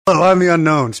Hello, I'm the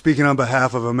Unknown, speaking on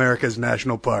behalf of America's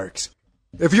national parks.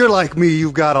 If you're like me,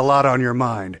 you've got a lot on your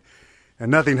mind, and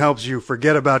nothing helps you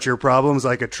forget about your problems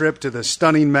like a trip to the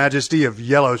stunning majesty of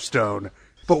Yellowstone.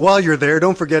 But while you're there,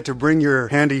 don't forget to bring your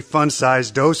handy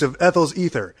fun-sized dose of Ethel's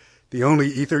Ether, the only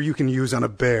ether you can use on a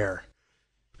bear.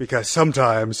 Because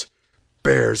sometimes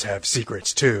bears have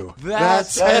secrets too.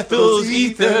 That's Ethel's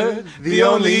Ether, the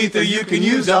only ether you can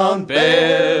use on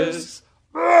bears.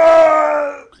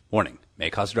 Warning, may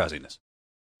cause drowsiness.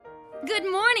 Good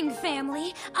morning,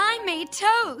 family. I made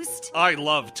toast. I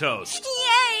love toast.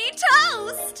 Yay,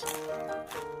 toast!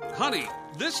 Honey,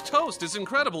 this toast is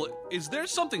incredible. Is there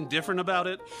something different about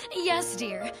it? Yes,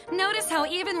 dear. Notice how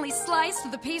evenly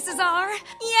sliced the pieces are?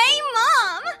 Yay,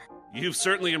 Mom! You've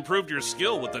certainly improved your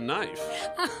skill with the knife.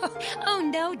 Oh,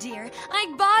 no, dear.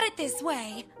 I bought it this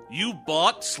way. You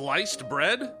bought sliced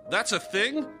bread? That's a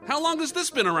thing? How long has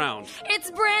this been around? It's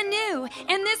brand new,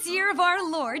 in this year of our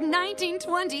Lord,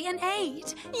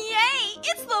 1928. Yay!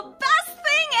 It's the best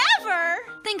thing ever!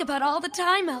 Think about all the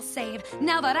time I'll save.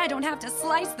 Now that I don't have to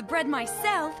slice the bread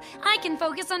myself, I can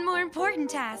focus on more important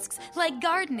tasks, like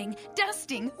gardening,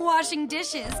 dusting, washing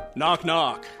dishes. Knock,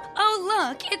 knock. Oh,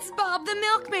 look, it's Bob the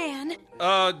milkman.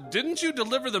 Didn't you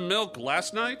deliver the milk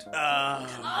last night?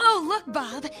 Oh, look,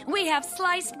 Bob, we have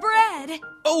sliced bread.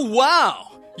 Oh,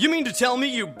 wow! You mean to tell me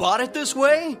you bought it this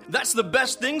way? That's the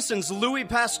best thing since Louis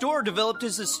Pasteur developed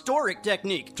his historic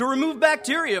technique to remove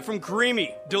bacteria from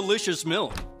creamy, delicious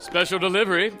milk. Special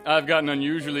delivery. I've got an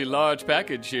unusually large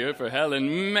package here for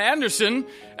Helen Anderson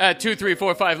at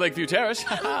 2345 Lakeview Terrace.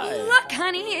 Look,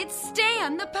 honey, it's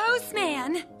Stan, the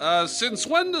postman. Since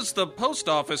when does the post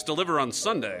office deliver on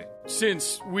Sunday?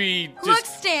 Since we Look,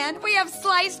 Stan, we have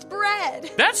sliced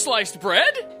bread. That's sliced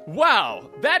bread?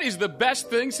 Wow, that is the best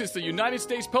thing since the United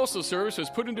States Postal Service was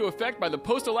put into effect by the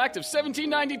Postal Act of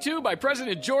 1792 by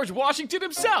President George Washington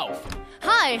himself.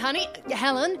 Hi, honey.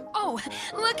 Helen. Oh,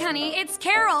 look, honey, it's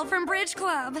Carol from Bridge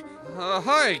Club.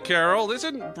 Hi, Carol.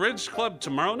 Isn't Bridge Club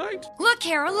tomorrow night? Look,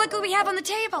 Carol, look what we have on the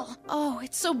table. Oh,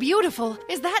 it's so beautiful.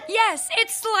 Is that... Yes,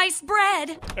 it's sliced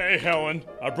bread. Hey, Helen.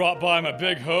 I brought by my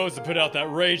big hose to put out that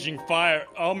raging fire.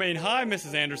 Hi,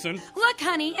 Mrs. Anderson. Look,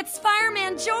 honey, it's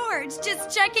Fireman George,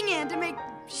 just checking in to make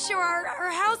sure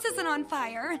our house isn't on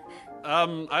fire.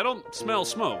 I don't smell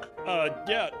smoke.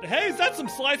 Yeah. Hey, is that some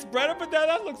sliced bread up in there?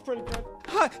 That looks pretty good.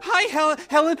 Hi,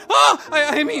 Helen. Oh,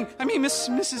 I mean,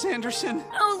 Mrs. Anderson.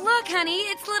 Oh, look, honey,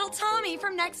 it's little Tommy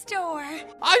from next door. Hey,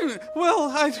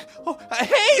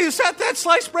 is that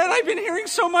sliced bread I've been hearing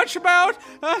so much about?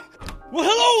 Well,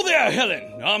 hello there,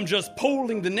 Helen. I'm just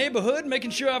polling the neighborhood,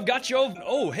 making sure I've got your...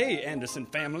 Oh, hey, Anderson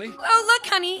family. Oh, look,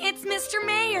 honey, it's Mr.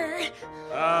 Mayor.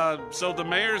 So the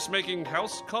mayor's making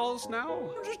house calls now?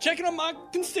 I'm just checking on my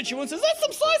constituents. Is that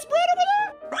some sliced bread over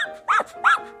there?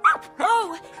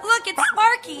 Oh, look, it's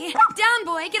Sparky. Down,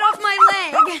 boy, get off my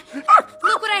leg.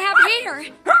 Look what I have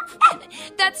here.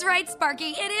 That's right, Sparky,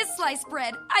 it is sliced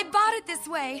bread. I bought it this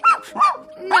way.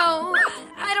 No,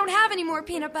 I don't have any more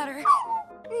peanut butter.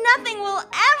 Nothing will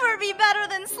ever be better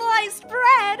than sliced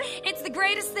bread. It's the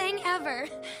greatest thing ever.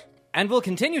 And will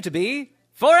continue to be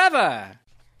forever.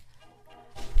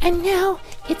 And now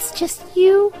it's just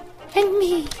you and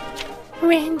me,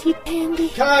 Randy Pandy.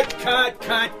 Cut.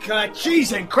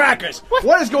 Cheese and crackers.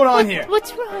 What is going on here?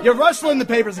 What's wrong? You're rustling the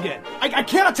papers again. I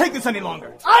cannot take this any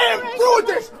longer. I am through with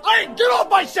this. Get off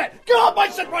my set. Get off my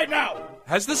set right now.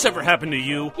 Has this ever happened to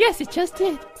you? Yes, it just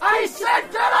did. I said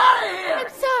get out of here. I'm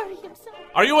sorry.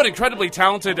 Are you an incredibly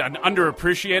talented and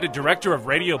underappreciated director of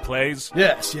radio plays?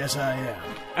 Yes, I am.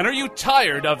 And are you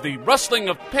tired of the rustling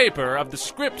of paper of the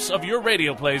scripts of your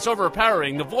radio plays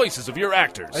overpowering the voices of your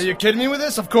actors? Are you kidding me with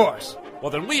this? Of course. Well,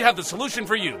 then we have the solution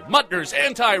for you. Muttner's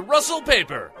Anti-Rustle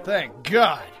Paper. Thank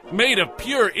God. Made of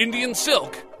pure Indian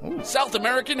silk, South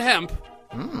American hemp,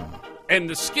 and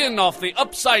the skin off the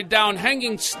upside-down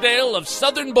hanging snail of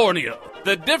southern Borneo.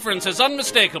 The difference is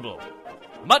unmistakable.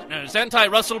 Muttner's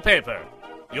Anti-Rustle Paper.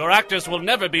 Your actors will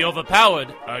never be overpowered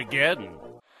again.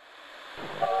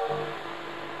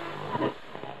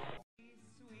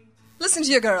 Listen to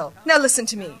your girl. Now listen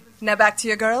to me. Now back to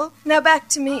your girl. Now back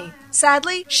to me.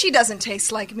 Sadly, she doesn't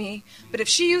taste like me. But if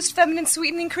she used feminine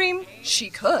sweetening cream, she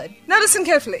could. Now listen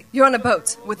carefully. You're on a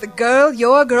boat with the girl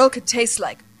your girl could taste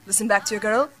like. Listen back to your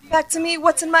girl. Back to me.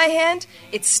 What's in my hand?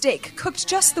 It's steak, cooked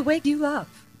just the way you love.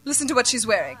 Listen to what she's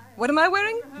wearing. What am I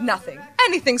wearing? Nothing.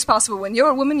 Anything's possible when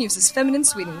your woman uses feminine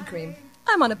sweetening cream.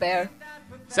 I'm on a bear.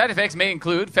 Side effects may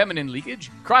include feminine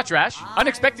leakage, crotch rash,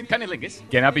 unexpected cunnilingus.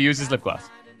 Cannot be used as lip gloss.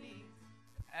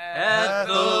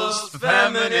 Ethel's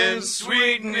feminine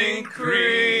sweetening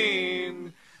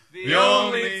cream. The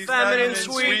only feminine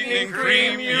sweetening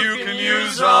cream you can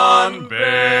use on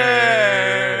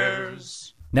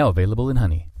bears. Now available in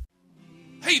honey.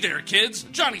 Hey there, kids.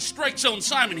 Johnny Strike Zone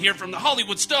Simon here from the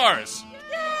Hollywood Stars.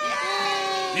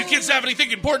 Yay! You kids have anything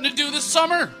important to do this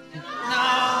summer?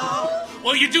 No.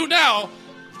 Well, you do now.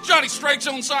 Johnny Strike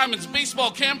Zone Simon's baseball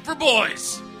camp for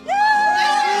boys.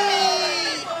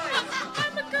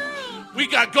 We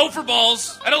got gopher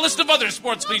balls and a list of other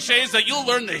sports cliches that you'll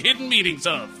learn the hidden meanings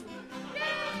of.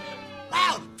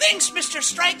 Wow, thanks, Mr.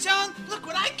 Strike Zone. Look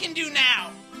what I can do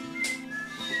now.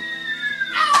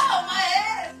 Ow, my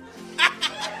head!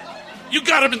 You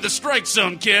got him in the strike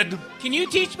zone, kid. Can you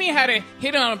teach me how to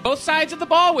hit on both sides of the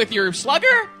ball with your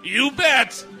slugger? You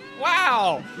bet.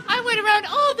 Wow. I went around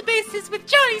all the bases with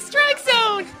Johnny Strike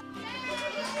Zone.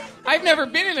 I've never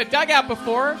been in a dugout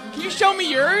before. Can you show me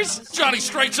yours? Johnny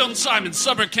Strike Zone Simon's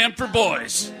summer camp for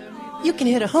boys. You can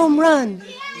hit a home run.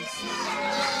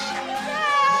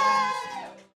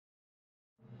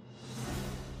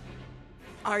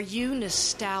 Are you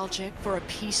nostalgic for a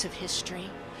piece of history?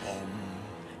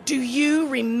 Do you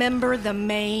remember the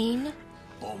Maine?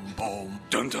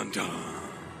 Dun dun dun.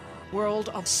 World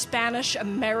of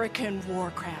Spanish-American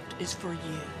Warcraft is for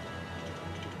you.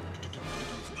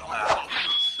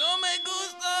 No me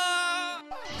gusta!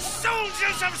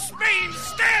 Soldiers of Spain,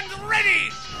 stand ready!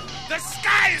 The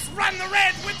skies run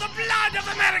red with the blood of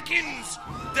Americans!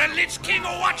 The Lich King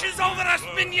watches over us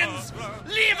minions!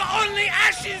 Leave only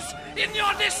ashes in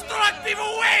your destructive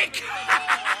wake!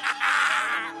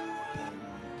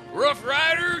 Rough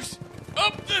Riders,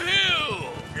 up the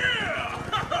hill!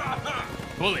 Yeah!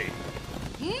 Bully.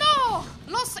 No!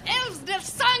 Los Elves del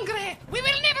Sangre! We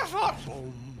will never fall!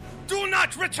 Do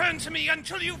not return to me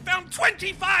until you've found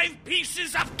 25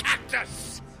 pieces of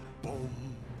cactus!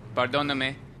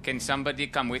 Pardóname. Can somebody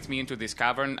come with me into this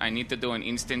cavern? I need to do an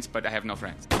instance, but I have no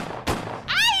friends.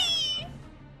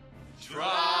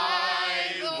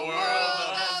 Try the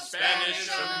world of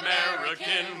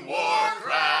Spanish-American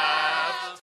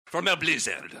Warcraft From a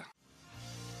blizzard.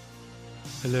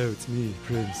 Hello, it's me,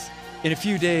 Prince. In a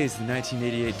few days, the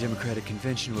 1988 Democratic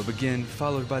Convention will begin,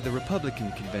 followed by the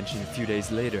Republican Convention a few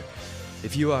days later.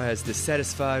 If you are as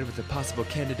dissatisfied with the possible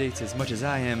candidates as much as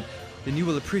I am, then you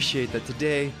will appreciate that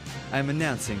today I am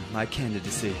announcing my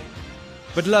candidacy.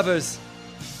 But lovers,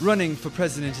 running for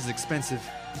president is expensive.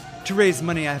 To raise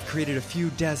money, I have created a few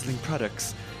dazzling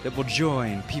products that will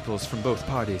join peoples from both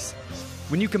parties.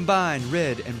 When you combine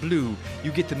red and blue,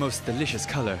 you get the most delicious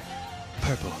color,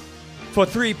 purple. For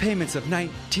 3 payments of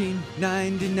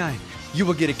 $19.99, you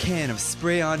will get a can of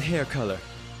spray-on hair color,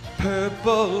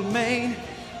 Purple Mane,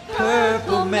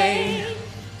 Purple Mane.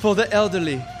 For the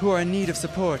elderly who are in need of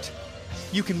support,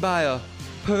 you can buy a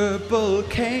Purple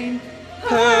Cane,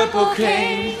 Purple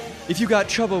Cane. If you got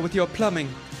trouble with your plumbing,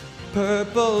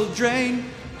 Purple Drain,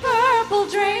 Purple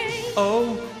Drain.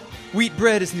 Oh, wheat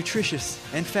bread is nutritious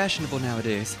and fashionable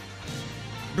nowadays.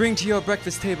 Bring to your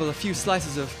breakfast table a few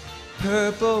slices of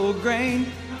Purple Grain,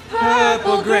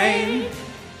 Purple Grain.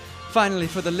 Finally,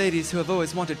 for the ladies who have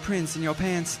always wanted prints in your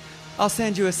pants, I'll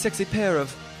send you a sexy pair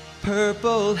of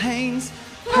Purple Hanes,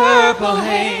 Purple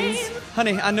Hanes.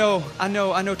 Honey, I know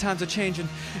times are changing.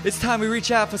 It's time we reach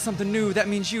out for something new. That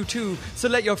means you too. So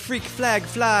let your freak flag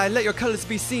fly, let your colors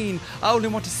be seen. I only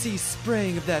want to see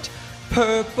spraying of that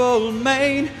Purple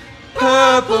Mane,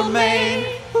 Purple Mane.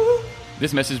 Ooh.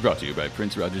 This message brought to you by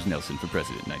Prince Rogers Nelson for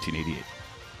President, 1988.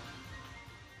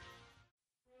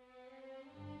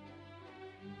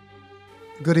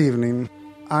 Good evening.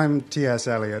 I'm T.S.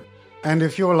 Eliot. And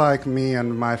if you're like me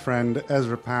and my friend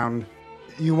Ezra Pound,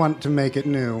 you want to make it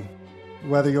new,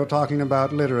 whether you're talking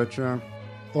about literature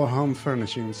or home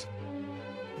furnishings.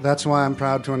 That's why I'm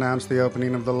proud to announce the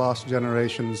opening of the Lost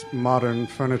Generations Modern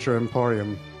Furniture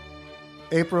Emporium.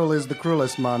 April is the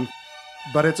cruelest month,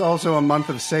 but it's also a month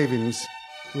of savings,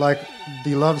 like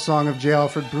the love song of J.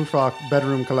 Alfred Prufrock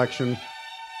bedroom collection.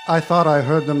 I thought I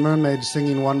heard the mermaids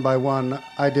singing one by one.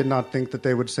 I did not think that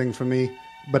they would sing for me,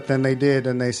 but then they did,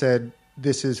 and they said,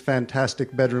 "This is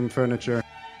fantastic bedroom furniture."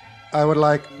 I would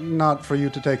like not for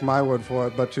you to take my word for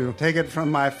it, but to take it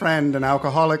from my friend and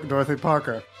alcoholic Dorothy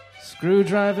Parker.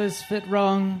 Screwdrivers fit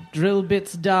wrong, drill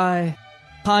bits die,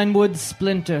 pine wood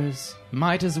splinters,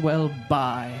 might as well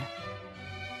buy.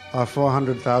 Our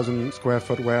 400,000 square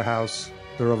foot warehouse,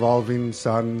 the revolving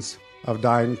suns of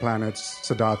dying planets,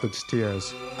 Siddhartha's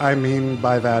tears. I mean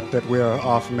by that we're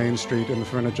off Main Street in the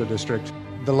Furniture District.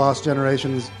 The Lost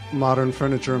Generations Modern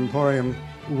Furniture Emporium,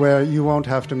 where you won't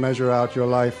have to measure out your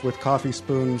life with coffee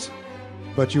spoons,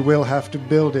 but you will have to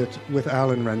build it with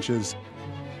Allen wrenches.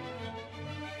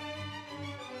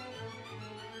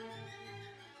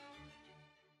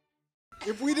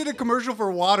 commercial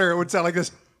for water, it would sound like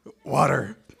this.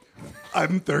 Water.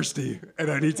 I'm thirsty,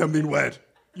 and I need something wet.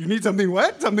 You need something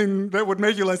wet? Something that would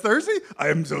make you less thirsty? I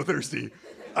am so thirsty.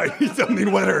 I need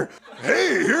something wetter.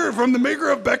 Hey, here from the maker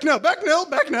of Becknell.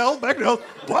 Becknell.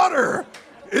 Water.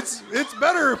 It's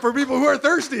better for people who are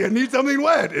thirsty and need something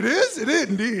wet. It is? It is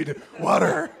indeed.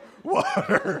 Water.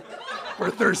 We're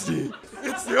thirsty.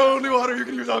 It's the only water you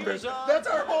can use on fish. That's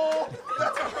our whole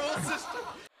system.